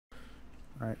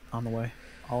Alright, on the way.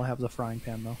 I'll have the frying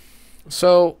pan, though.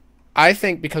 So, I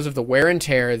think because of the wear and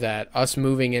tear that us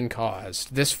moving in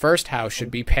caused, this first house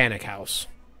should be Panic House.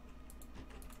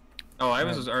 Oh, I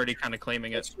was already kind of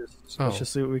claiming it. Let's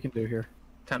just see what we can do here.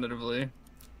 Tentatively.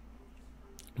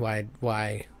 Why?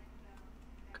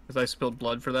 Because I spilled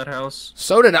blood for that house.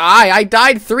 So did I. I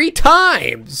died 3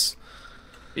 times.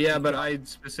 Yeah, but I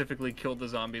specifically killed the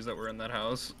zombies that were in that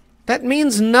house. That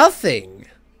means nothing.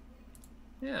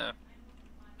 Yeah.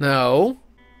 No.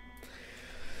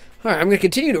 Alright, I'm going to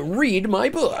continue to read my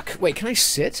book. Wait, can I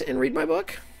sit and read my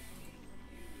book?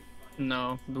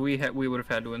 No, we would have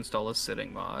had to install a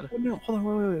sitting mod. Oh, no, hold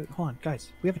on, wait, hold on,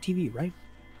 guys. We have a TV, right?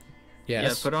 Yes.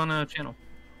 Yeah, put on a channel.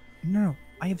 No,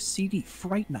 I have CD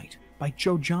Fright Night by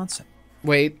Joe Johnson.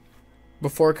 Wait,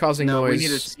 before causing No, noise... we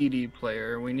need a CD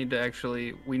player. We need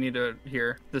to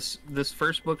here. This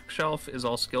first bookshelf is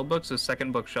all skill books. The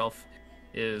second bookshelf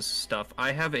is stuff.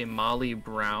 I have a Molly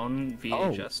Brown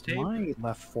VHS tape. My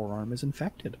left forearm is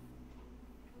infected.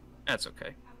 That's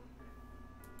okay.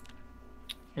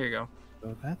 Here you go.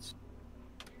 So that's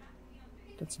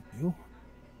new.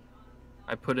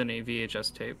 I put in a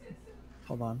VHS tape.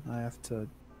 Hold on, I have to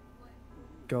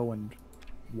go and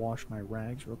wash my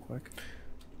rags real quick.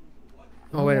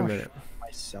 Oh, wait a minute.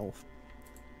 Myself.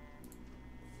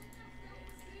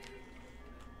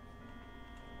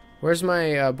 Where's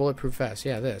my bulletproof vest?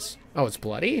 Yeah, this. Oh, it's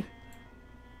bloody?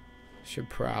 Should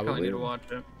Probably need to watch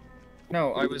it.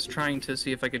 No, I was trying to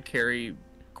see if I could carry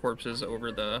corpses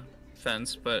over the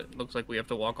fence, but it looks like we have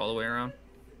to walk all the way around.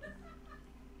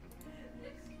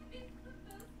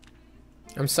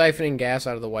 I'm siphoning gas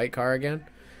out of the white car again.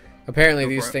 Apparently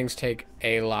these it. things take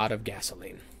a lot of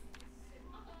gasoline.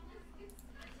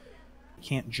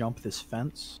 Can't jump this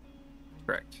fence.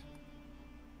 Correct.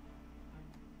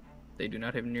 They do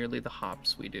not have nearly the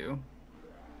hops we do.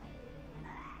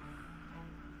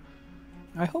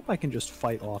 I hope I can just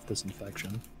fight off this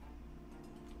infection.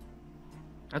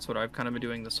 That's what I've kind of been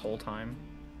doing this whole time.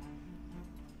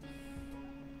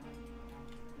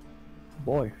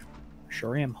 Boy,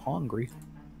 sure am hungry.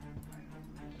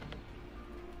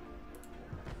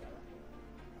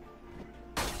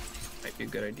 Might be a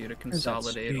good idea to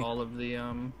consolidate all of the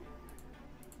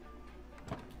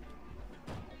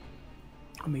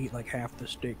I'm gonna eat like half the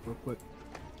steak real quick.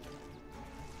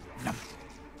 Nom.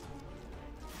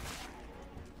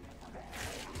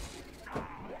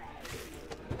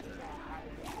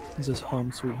 Is this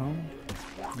home sweet home?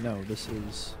 No, this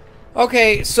is...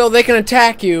 Okay, so they can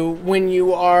attack you when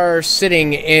you are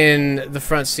sitting in the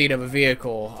front seat of a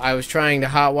vehicle. I was trying to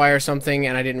hotwire something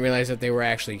and I didn't realize that they were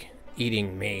actually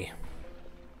eating me.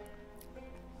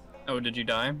 Oh, did you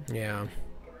die? Yeah.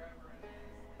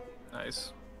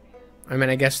 Nice. I mean,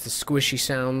 I guess the squishy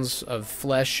sounds of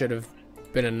flesh should have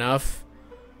been enough.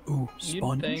 Ooh, You'd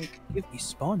sponge. think. Give me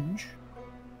sponge.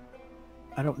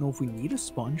 I don't know if we need a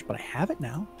sponge, but I have it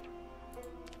now.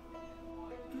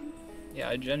 Yeah,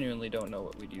 I genuinely don't know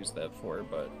what we'd use that for,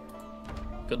 but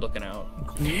good looking out.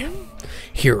 Cleaning?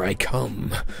 Here I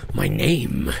come. My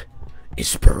name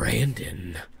is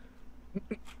Brandon.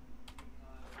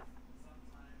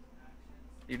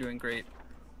 You're doing great.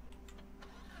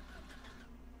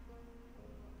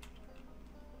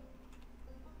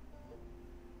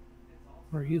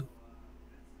 Where are you?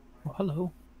 Oh,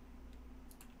 hello.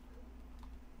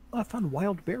 Oh, I found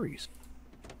wild berries.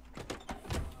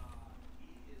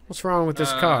 What's wrong with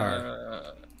this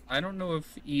car? I don't know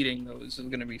if eating those is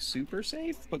going to be super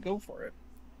safe, but go for it.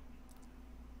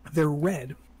 They're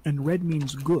red, and red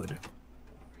means good.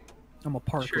 I'm a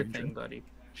park Sure ranger. thing, buddy.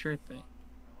 Sure thing.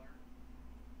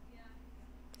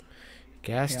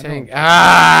 Gas Yeah, tank. no.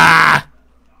 Ah!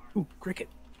 Ooh, cricket.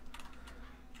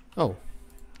 Oh.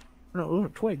 No, those are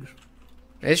twigs.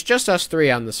 It's just us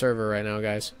 3 on the server right now,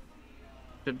 guys.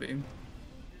 Should be.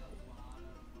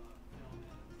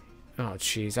 Oh,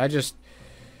 jeez. I just...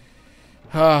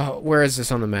 where is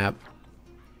this on the map?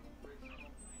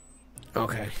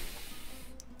 Okay.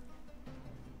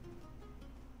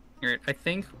 Alright, I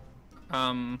think,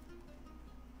 I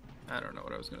don't know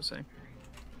what I was gonna say.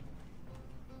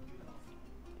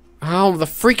 Oh, the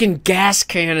freaking gas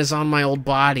can is on my old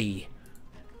body.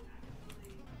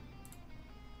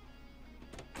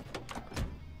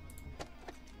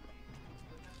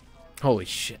 Holy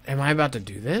shit. Am I about to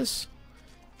do this?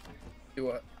 Do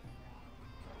what?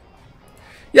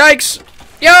 Yikes!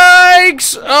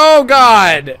 Yikes! Oh,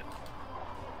 God!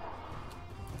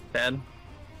 Bad?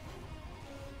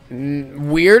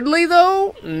 Weirdly,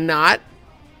 though, not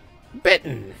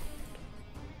bitten.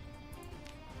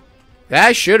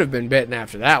 That should have been bitten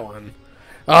after that one.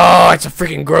 Oh, it's a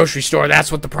freaking grocery store.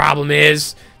 That's what the problem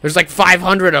is. There's like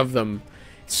 500 of them.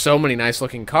 So many nice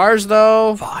looking cars,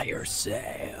 though. Fire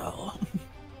sale.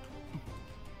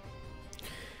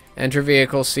 Enter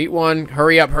vehicle, seat 1.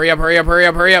 Hurry up, hurry up, hurry up, hurry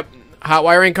up, hurry up. Hot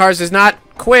wiring cars is not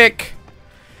quick.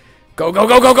 Go, go,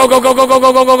 go, go, go, go, go, go, go,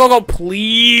 go, go, go, go, go,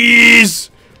 please.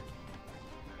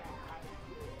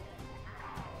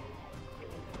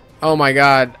 Oh my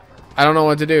god. I don't know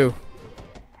what to do.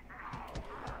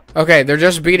 Okay, they're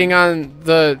just beating on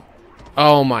the...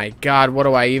 Oh my god, what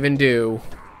do I even do?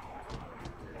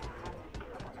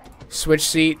 Switch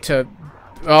seat to...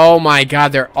 Oh my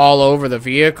god, they're all over the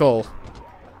vehicle.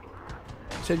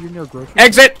 You said you're near a grocery.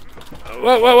 Exit!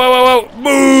 Whoa, whoa, whoa, whoa, whoa!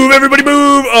 Move! Everybody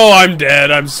move! Oh, I'm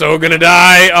dead. I'm so gonna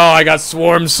die. Oh, I got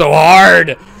swarmed so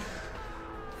hard.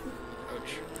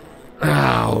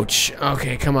 Ouch.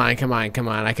 Okay, come on, come on, come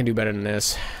on. I can do better than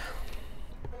this.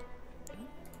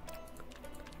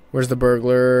 Where's the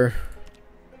burglar?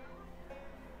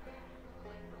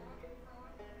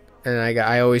 And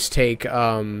I always take,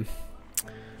 right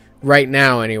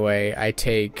now anyway, I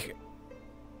take,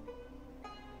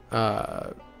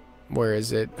 where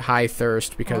is it? High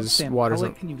thirst, because Sam, water's... How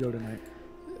late can you go tonight?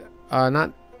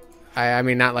 I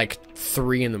mean, not like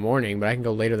 3 in the morning, but I can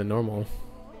go later than normal.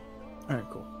 Alright,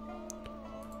 cool.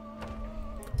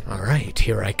 Alright,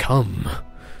 here I come.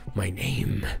 My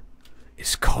name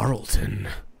is Carlton.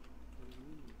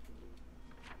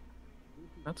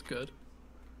 That's good.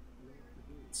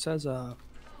 It says,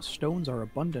 stones are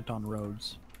abundant on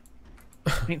roads.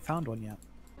 Ain't found one yet.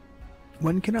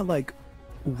 When can I, like,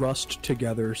 rust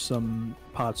together some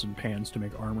pots and pans to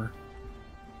make armor?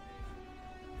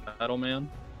 Metal Man.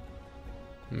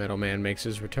 Metal Man makes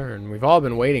his return. We've all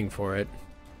been waiting for it.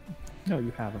 No,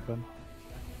 you haven't been.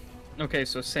 Okay,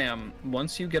 so Sam,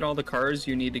 once you get all the cars,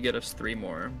 you need to get us 3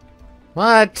 more.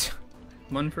 What?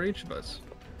 1 for each of us.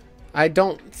 I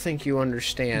don't think you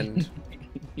understand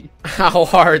how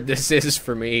hard this is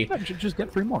for me. Yeah, just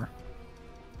get 3 more.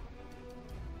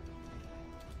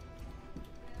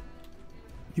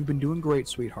 You've been doing great,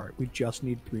 sweetheart. We just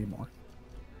need 3 more.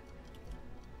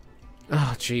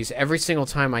 Oh, jeez. Every single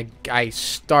time I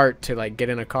start to, like, get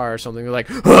in a car or something, they're like,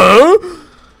 huh?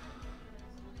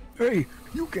 Hey,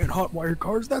 you can't hotwire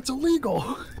cars. That's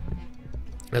illegal.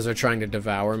 As they're trying to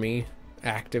devour me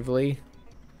actively.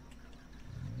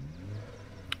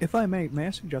 If I may I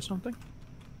suggest something?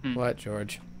 What,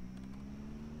 George?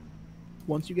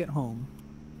 Once you get home,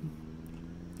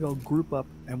 we'll group up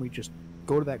and we just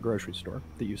go to that grocery store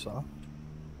that you saw.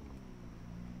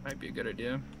 Might be a good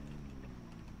idea.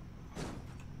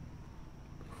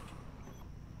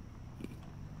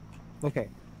 Okay.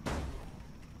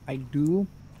 I do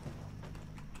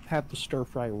have the stir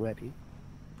fry ready.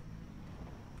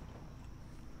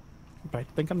 But I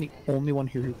think I'm the only one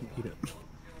here who can eat it.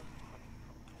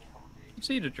 Let's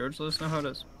eat it, George. Let us know how it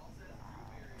is.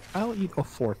 I'll eat a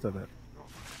 1/4 of it.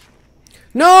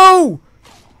 No!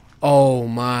 Oh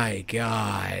my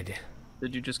god.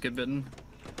 Did you just get bitten?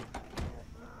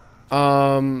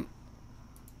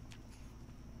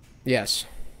 Yes.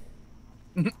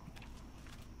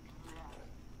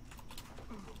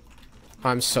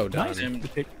 I'm so done. Sam,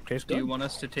 It tastes do good. you want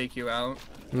us to take you out?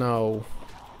 No.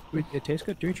 It tastes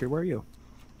good. Dimitri, where are you?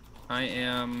 I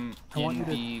am I want in you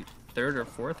to- the 3rd or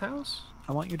 4th house?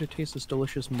 I want you to taste this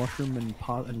delicious mushroom and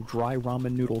dry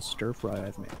ramen noodle stir fry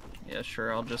I've made. Yeah,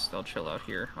 sure. I'll chill out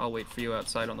here. I'll wait for you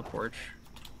outside on the porch.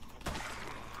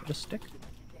 A stick?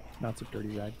 No, it's a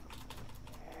dirty rag.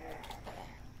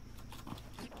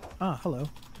 Ah, hello.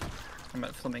 I'm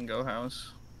at Flamingo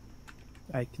House.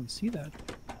 I can see that.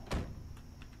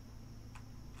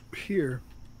 Here,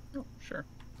 Oh, sure.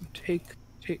 take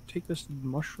this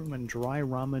mushroom and dry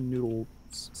ramen noodle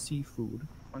seafood.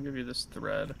 I'll give you this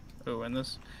thread. Oh, and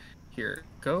this. Here,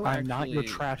 go. I'm not your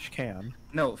actually- trash can.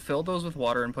 No, fill those with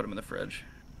water and put them in the fridge.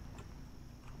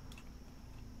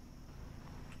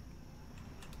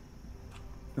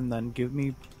 And then give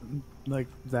me, like,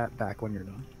 that back when you're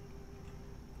done.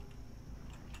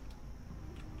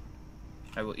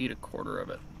 I will eat a 1/4 of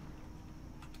it.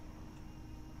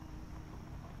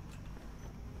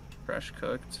 Fresh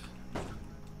cooked.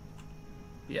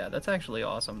 Yeah, that's actually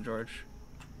awesome, George.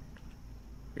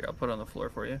 Here, I'll put it on the floor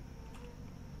for you.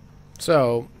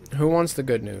 So, who wants the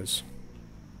good news?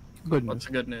 Good What's news.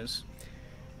 the good news?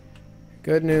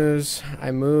 Good news,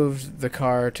 I moved the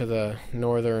car to the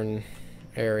northern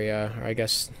area, or I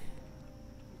guess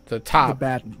the The top.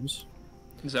 bad news.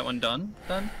 Is that one done?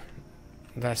 Then?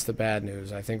 That's the bad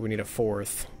news. I think we need a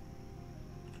 4th.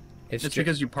 It's ju-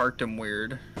 because you parked them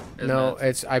weird. Isn't No,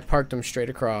 it? I parked them straight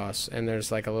across, and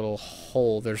there's like a little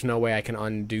hole. There's no way I can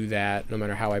undo that, no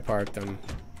matter how I park them.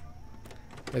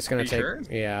 It's gonna you take. sure?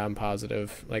 Yeah, I'm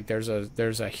positive. Like there's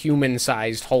a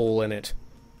human-sized hole in it.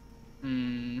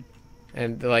 Hmm.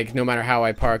 And like no matter how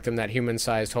I park them, that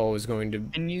human-sized hole is going to.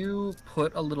 Can you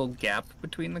put a little gap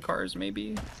between the cars,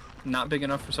 maybe? Not big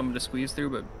enough for someone to squeeze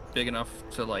through, but big enough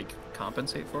to like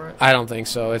compensate for it. I don't think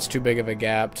so. It's too big of a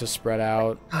gap to spread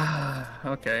out.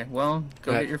 Okay, well,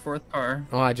 go get your fourth car.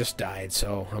 Oh, I just died,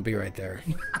 so I'll be right there.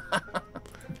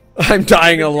 I'm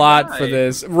dying a lot for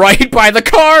this. Right by the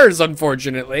cars,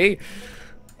 unfortunately.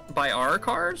 By our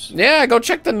cars? Yeah, go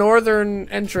check the northern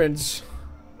entrance.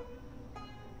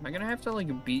 Am I gonna have to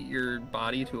like beat your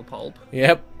body to a pulp?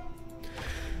 Yep.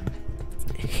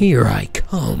 Here I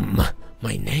come.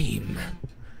 My name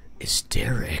is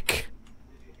Derek.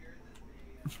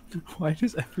 Why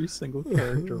does every single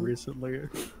character recently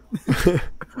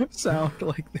sound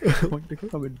like they're going to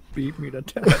come and beat me to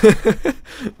death?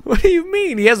 What do you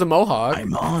mean? He has a mohawk.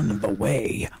 I'm on the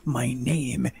way. My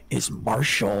name is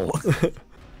Marshall.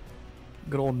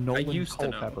 Good old Nolan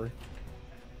Culpepper.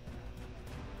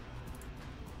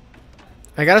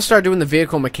 I gotta start doing the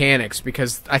vehicle mechanics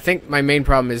because I think my main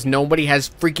problem is nobody has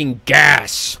freaking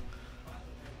gas.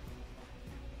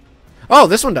 Oh,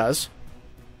 this one does.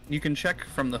 You can check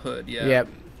from the hood, yeah. Yep.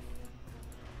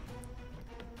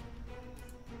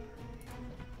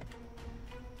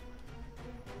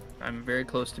 I'm very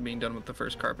close to being done with the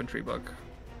first carpentry book.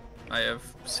 I have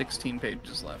 16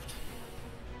 pages left.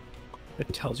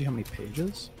 It tells you how many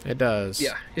pages? It does.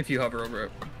 Yeah, if you hover over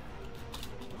it.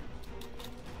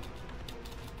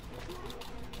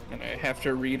 And I have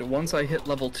to read once I hit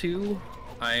level 2,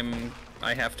 I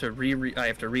have to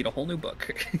read a whole new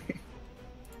book.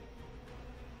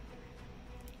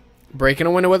 Breaking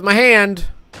a window with my hand.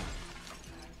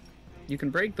 You can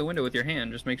break the window with your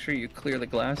hand, just make sure you clear the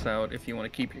glass out if you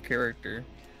want to keep your character.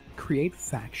 Create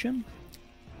faction?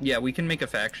 Yeah, we can make a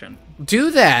faction. Do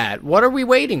that. What are we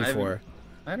waiting for?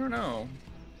 I don't know.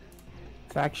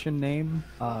 Faction name?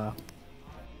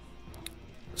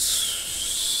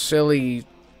 Silly.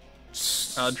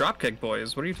 Dropkick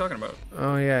Boys. What are you talking about?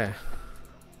 Oh yeah.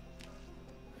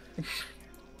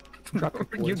 What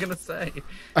are you gonna say?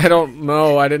 I don't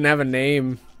know. I didn't have a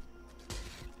name.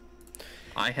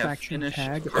 I have Faction finished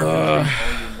tag. Carpentry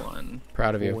Volume 1.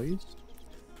 Proud of you. Boys?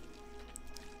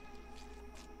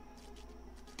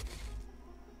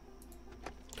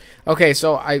 Okay,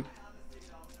 so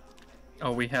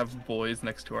Oh, we have boys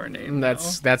next to our name.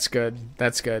 that's good.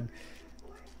 That's good.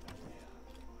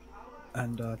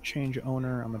 And change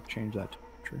owner. I'm gonna change that to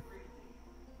true.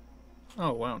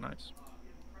 Oh wow, nice.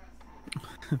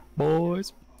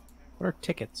 Boys. What are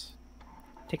tickets?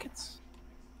 Tickets?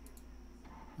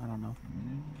 I don't know.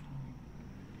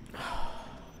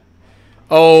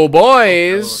 Oh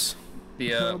boys.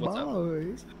 The what's up?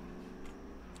 Boys.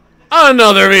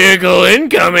 Another vehicle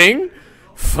incoming.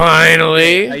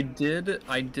 Finally. I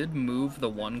did move the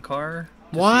one car.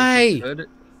 Why?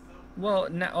 Well,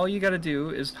 now all you gotta do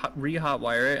is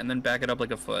re-hotwire it and then back it up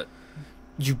like a foot.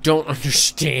 You don't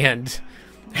understand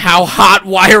how hot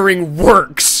wiring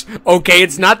works. Okay,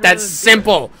 it's not that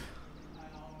simple.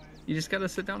 You just gotta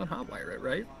sit down and hotwire it,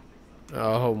 right?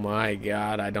 Oh my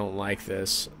god, I don't like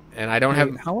this. And I don't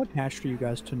have... How attached are you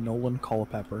guys to Nolan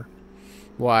Culpepper?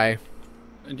 Why?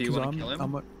 Do you want to kill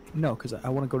him? No, because I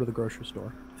want to go to the grocery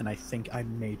store, and I think I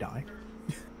may die.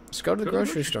 Let's go to the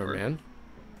grocery store, man.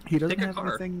 He doesn't Take a have car.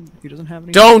 anything. He doesn't have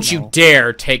anything. Don't you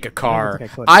dare take a car.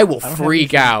 I will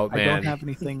freak out, I don't man. have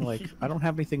anything like. I don't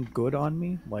have anything good on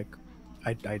me. Like,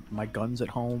 my gun's at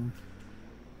home.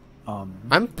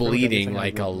 I'm bleeding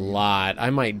like a lot. I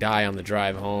might die on the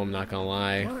drive home, not gonna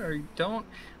lie. Don't.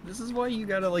 This is why you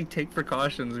gotta like take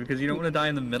precautions, because you don't want to die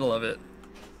in the middle of it.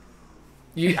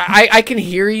 I can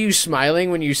hear you smiling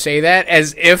when you say that,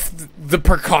 as if the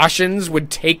precautions would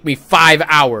take me 5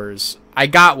 hours. I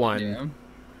got one. Yeah.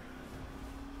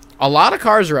 A lot of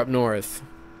cars are up north.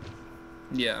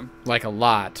 Yeah. Like a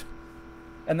lot.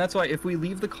 And that's why if we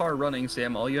leave the car running,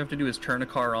 Sam, all you have to do is turn a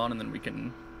car on and then we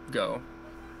can go.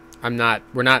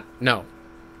 No.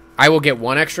 I will get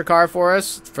one extra car for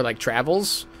us for like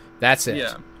travels. That's it.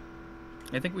 Yeah.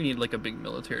 I think we need like a big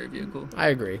military vehicle. I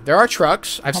agree. There are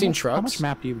trucks. I've seen trucks. How much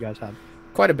map do you guys have?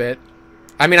 Quite a bit.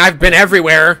 I mean, I've been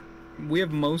everywhere. We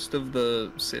have most of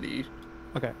the city.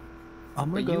 Okay.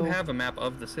 I'm gonna But go. you have a map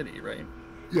of the city, right?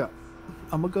 Yeah.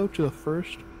 I'm gonna go to the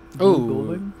first blue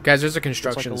building. Guys, there's a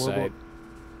construction site.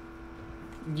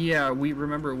 Yeah, we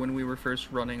remember when we were first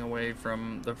running away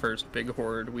from the first big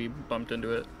horde, we bumped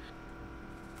into it.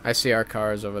 I see our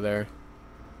cars over there.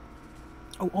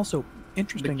 Oh, also, The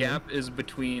interestingly, gap is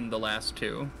between the last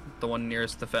two. The one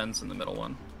nearest the fence and the middle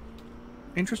one.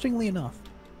 interestingly enough,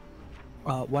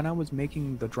 When I was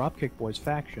making the Dropkick Boys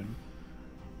faction,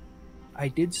 I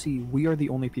did see we are the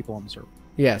only people on the server.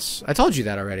 Yes, I told you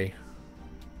that already.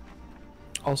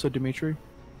 Also, Dimitri,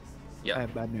 Yeah. I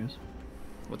have bad news.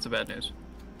 What's the bad news?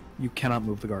 You cannot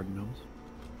move the garden gnomes.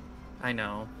 I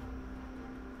know.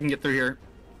 You can get through here.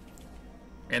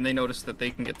 And they noticed that they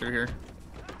can get through here.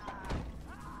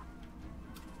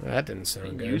 That didn't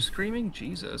sound You good. screaming?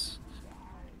 Jesus.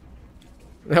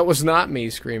 That was not me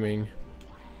screaming.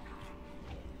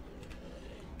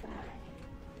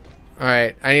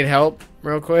 Alright, I need help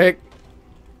real quick.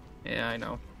 Yeah, I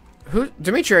know. Who?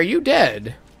 Dimitri, are you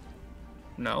dead?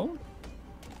 No?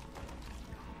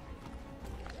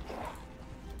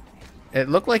 It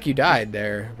looked like you died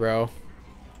there, bro.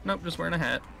 Nope, just wearing a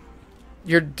hat.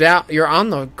 You're down. You're on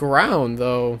the ground,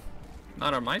 though.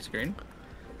 Not on my screen.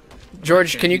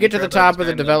 George, can you get to the top of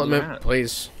the development, hat.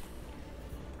 please?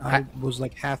 I was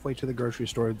like halfway to the grocery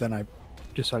store, then I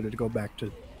decided to go back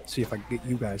to see if I could get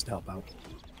you guys to help out.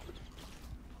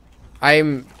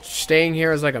 I'm staying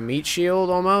here as like a meat shield,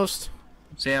 almost.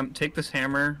 Sam, take this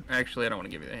hammer. Actually, I don't want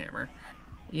to give you the hammer.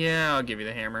 Yeah, I'll give you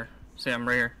the hammer. Sam,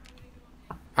 right here.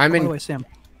 I'm By the in. way, Sam,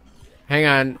 Hang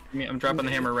on. I'm dropping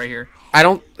the hammer right here. I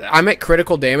don't. I'm at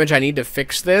critical damage. I need to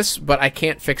fix this, but I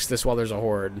can't fix this while there's a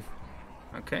horde.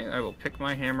 Okay, I will pick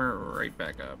my hammer right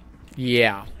back up.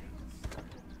 Yeah.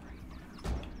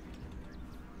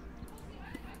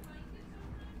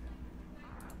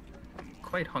 I'm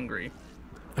quite hungry.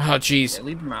 Oh, jeez. Yeah,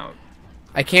 leave them out.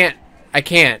 I can't. I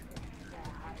can't.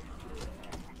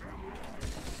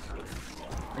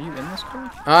 Are you in this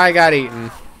car? I got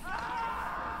eaten.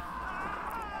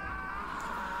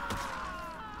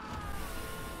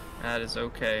 That is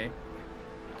okay.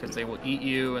 Because they will eat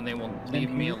you and they will Sam, leave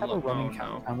can me you have a running alone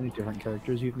count now. of how many different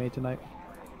characters you've made tonight?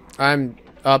 I'm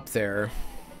up there.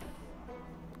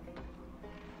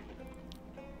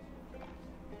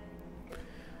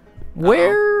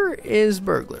 Where is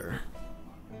Burglar?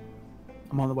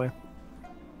 I'm on the way.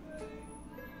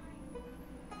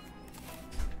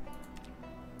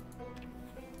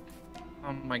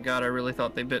 Oh my god, I really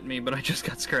thought they bit me, but I just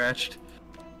got scratched.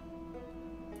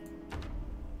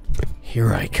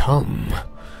 Here I come.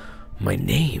 My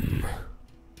name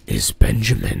is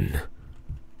Benjamin.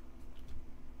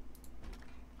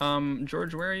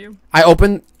 George, where are you? I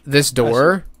open this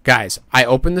door. Guys, I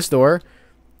open this door,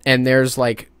 and there's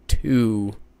like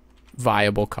 2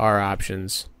 viable car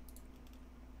options.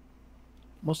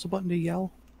 What's the button to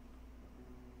yell?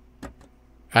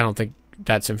 I don't think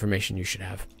that's information you should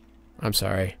have. I'm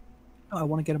sorry. Oh, I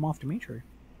want to get him off Dimitri.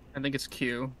 I think it's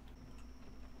Q.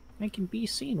 I can be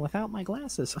seen without my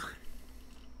glasses.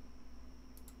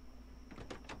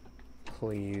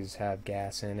 Please have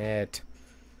gas in it.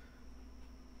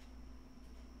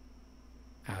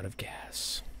 Out of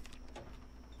gas.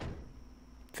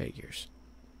 Figures.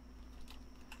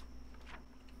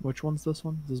 Which one's this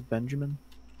one? This is Benjamin?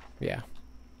 Yeah.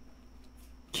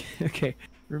 Okay,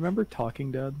 remember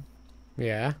Talking Dead?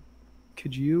 Yeah.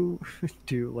 Could you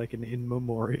do like an in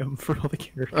memoriam for all the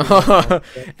characters?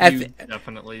 At You the,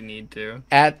 definitely need to.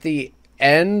 at the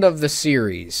end of the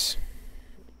series,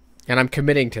 and I'm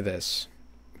committing to this,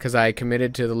 because I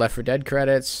committed to the Left 4 Dead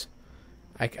credits,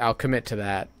 I'll commit to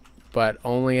that, but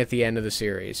only at the end of the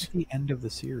series. The end of the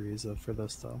series for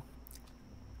this though,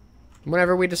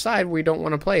 Whenever we decide we don't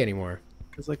want to play anymore.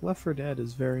 because like Left 4 Dead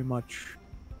is very much,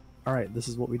 all right, this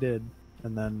is what we did,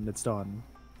 and then it's done.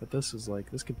 But this is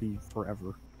like, this could be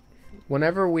forever.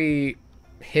 Whenever we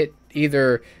hit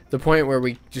either the point where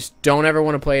we just don't ever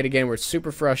want to play it again, we're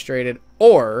super frustrated,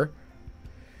 or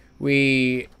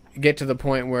we get to the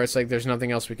point where it's like there's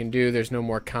nothing else we can do, there's no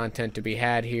more content to be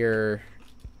had here,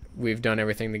 we've done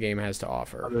everything the game has to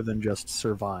offer. Other than just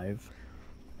survive.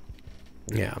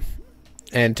 Yeah.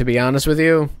 And to be honest with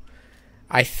you,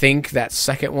 I think that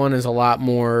second one is a lot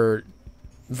more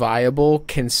viable,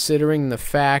 considering the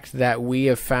fact that we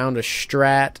have found a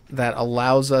strat that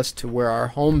allows us to where our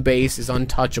home base is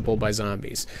untouchable by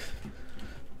zombies.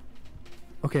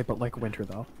 Okay, but like winter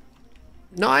though.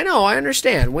 No, I know, I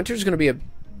understand. Winter's going to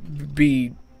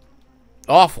be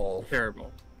awful.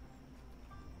 Terrible.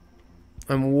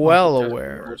 I'm well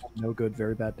aware. No good,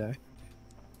 very bad day.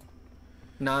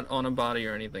 Not on a body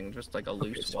or anything, just like a Okay,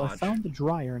 loose so I watch. found the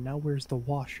dryer, now where's the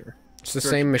washer? It's the They're-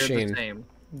 same they're machine, The same.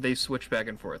 They switch back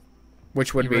and forth.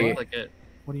 which would You be right-click it.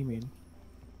 What do you mean?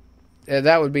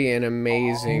 that would be an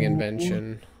amazing Oh.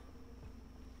 invention.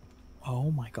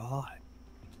 Oh my god.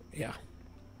 Yeah.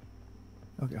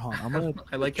 Okay, hold on. I'm gonna.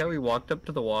 I like how he walked up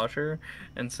to the washer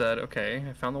and said, "Okay,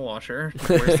 I found the washer.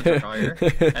 Where's the dryer?"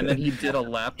 And then he did a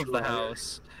lap of the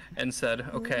house and said,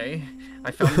 "Okay,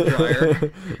 I found the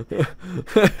dryer."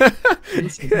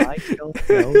 Listen, I don't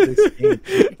know this game.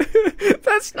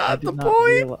 That's not the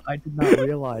point. I did not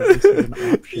realize this was an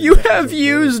option. You that have was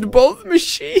used available. both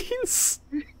machines.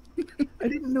 I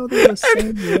didn't know they were the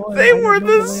same one. They I were didn't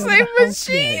know the they same were the house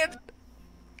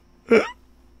machine.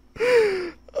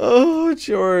 Oh,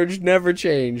 George, never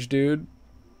change, dude.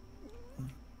 yet.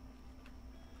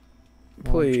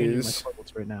 Well, I'm changing my Please.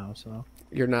 clothes right now, so.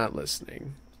 You're not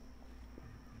listening.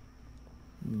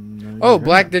 No, Oh, you're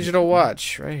black not. digital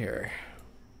watch right here.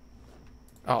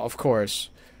 Oh, of course.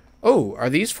 Oh, are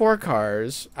these 4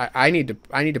 cars? I need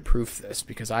to proof this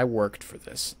because I worked for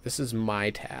this. This is my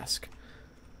task.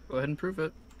 Go ahead and prove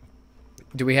it.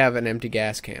 Do we have an empty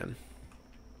gas can?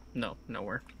 No,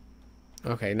 nowhere.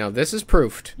 Okay, now this is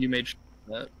proofed. You made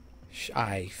that.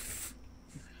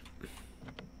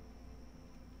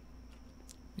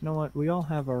 You know what? We all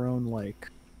have our own, like,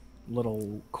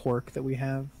 little quirk that we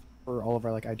have for all of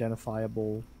our, like,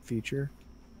 identifiable feature.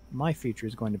 My feature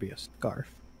is going to be a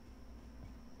scarf.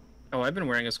 Oh, I've been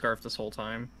wearing a scarf this whole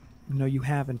time. No, you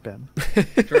haven't been.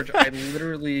 George, I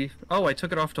literally... Oh, I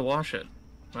took it off to wash it.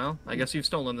 Well, I guess you've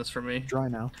stolen this from me. Dry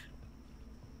now.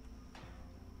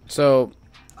 So,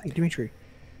 Hey, Dimitri,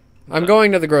 I'm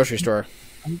going to the grocery store.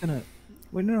 I'm gonna...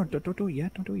 Wait, no, don't do it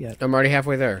yet. Don't do it yet. I'm already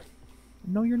halfway there.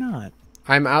 No, you're not.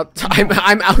 I'm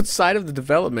outside of the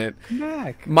development. Come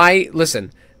back.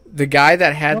 Listen, the guy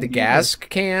that had the gas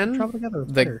can, Travel together.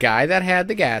 It's the better. guy that had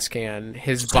the gas can,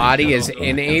 his body is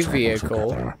in a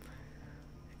vehicle.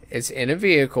 It's in a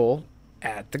vehicle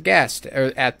at the gas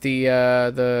or at the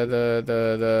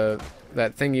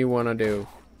that thing you want to do.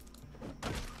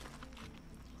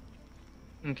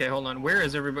 Okay, hold on. Where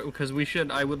is everybody? Because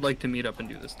I would like to meet up and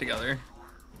do this together.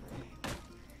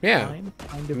 Yeah,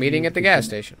 Kind of meeting you at the to gas do-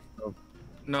 station.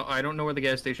 No, I don't know where the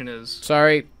gas station is.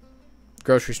 Sorry,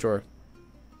 grocery store.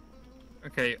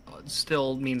 Okay,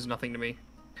 still means nothing to me.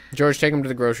 George, take him to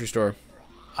the grocery store.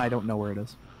 I don't know where it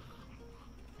is.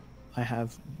 I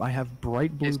have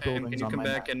bright blue Hey, Sam, buildings can you on come my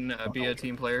back map. and be a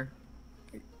team player?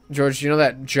 George, do you know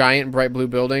that giant bright blue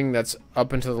building that's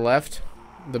up and to the left?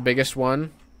 The biggest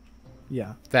one?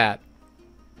 Yeah. That.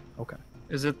 Okay.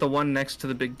 Is it the one next to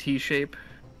the big T-shape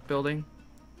building?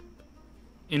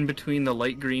 In between the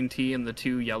light green T and the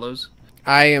 2 yellows?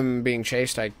 I am being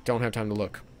chased. I don't have time to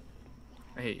look.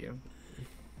 I hate you.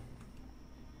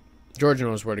 George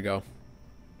knows where to go.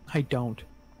 I don't.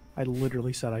 I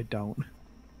literally said I don't.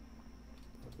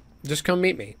 Just come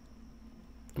meet me.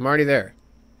 I'm already there.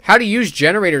 How to use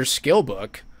generator's skill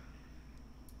book.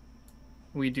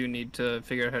 We do need to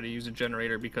figure out how to use a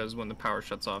generator because when the power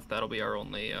shuts off, that'll be our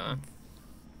only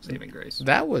saving grace.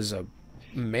 That was a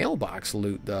mailbox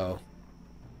loot, though.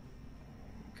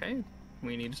 Okay,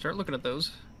 we need to start looking at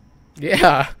those.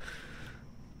 Yeah.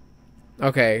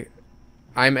 Okay.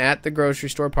 I'm at the grocery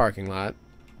store parking lot.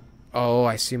 Oh,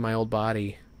 I see my old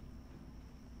body.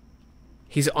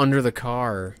 He's under the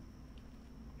car.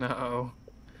 Uh-oh.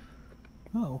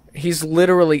 Oh. He's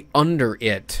literally under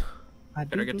it. I do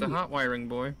Better get to believe, hot wiring,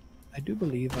 boy. I do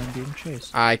believe I'm being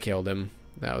chased. I killed him.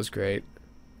 That was great.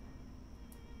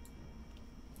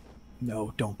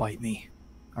 No, don't bite me.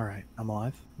 Alright, I'm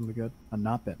alive. I'm good. I'm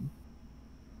not bitten.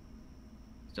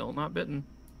 Still not bitten.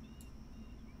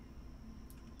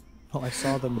 Well, I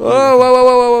saw them. Whoa, whoa, whoa,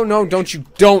 whoa, whoa, no, don't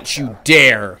you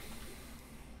dare.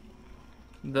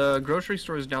 The grocery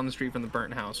store is down the street from the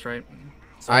burnt house, right?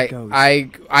 So it goes.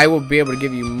 I will be able to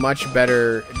give you much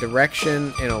better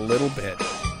direction in a little bit.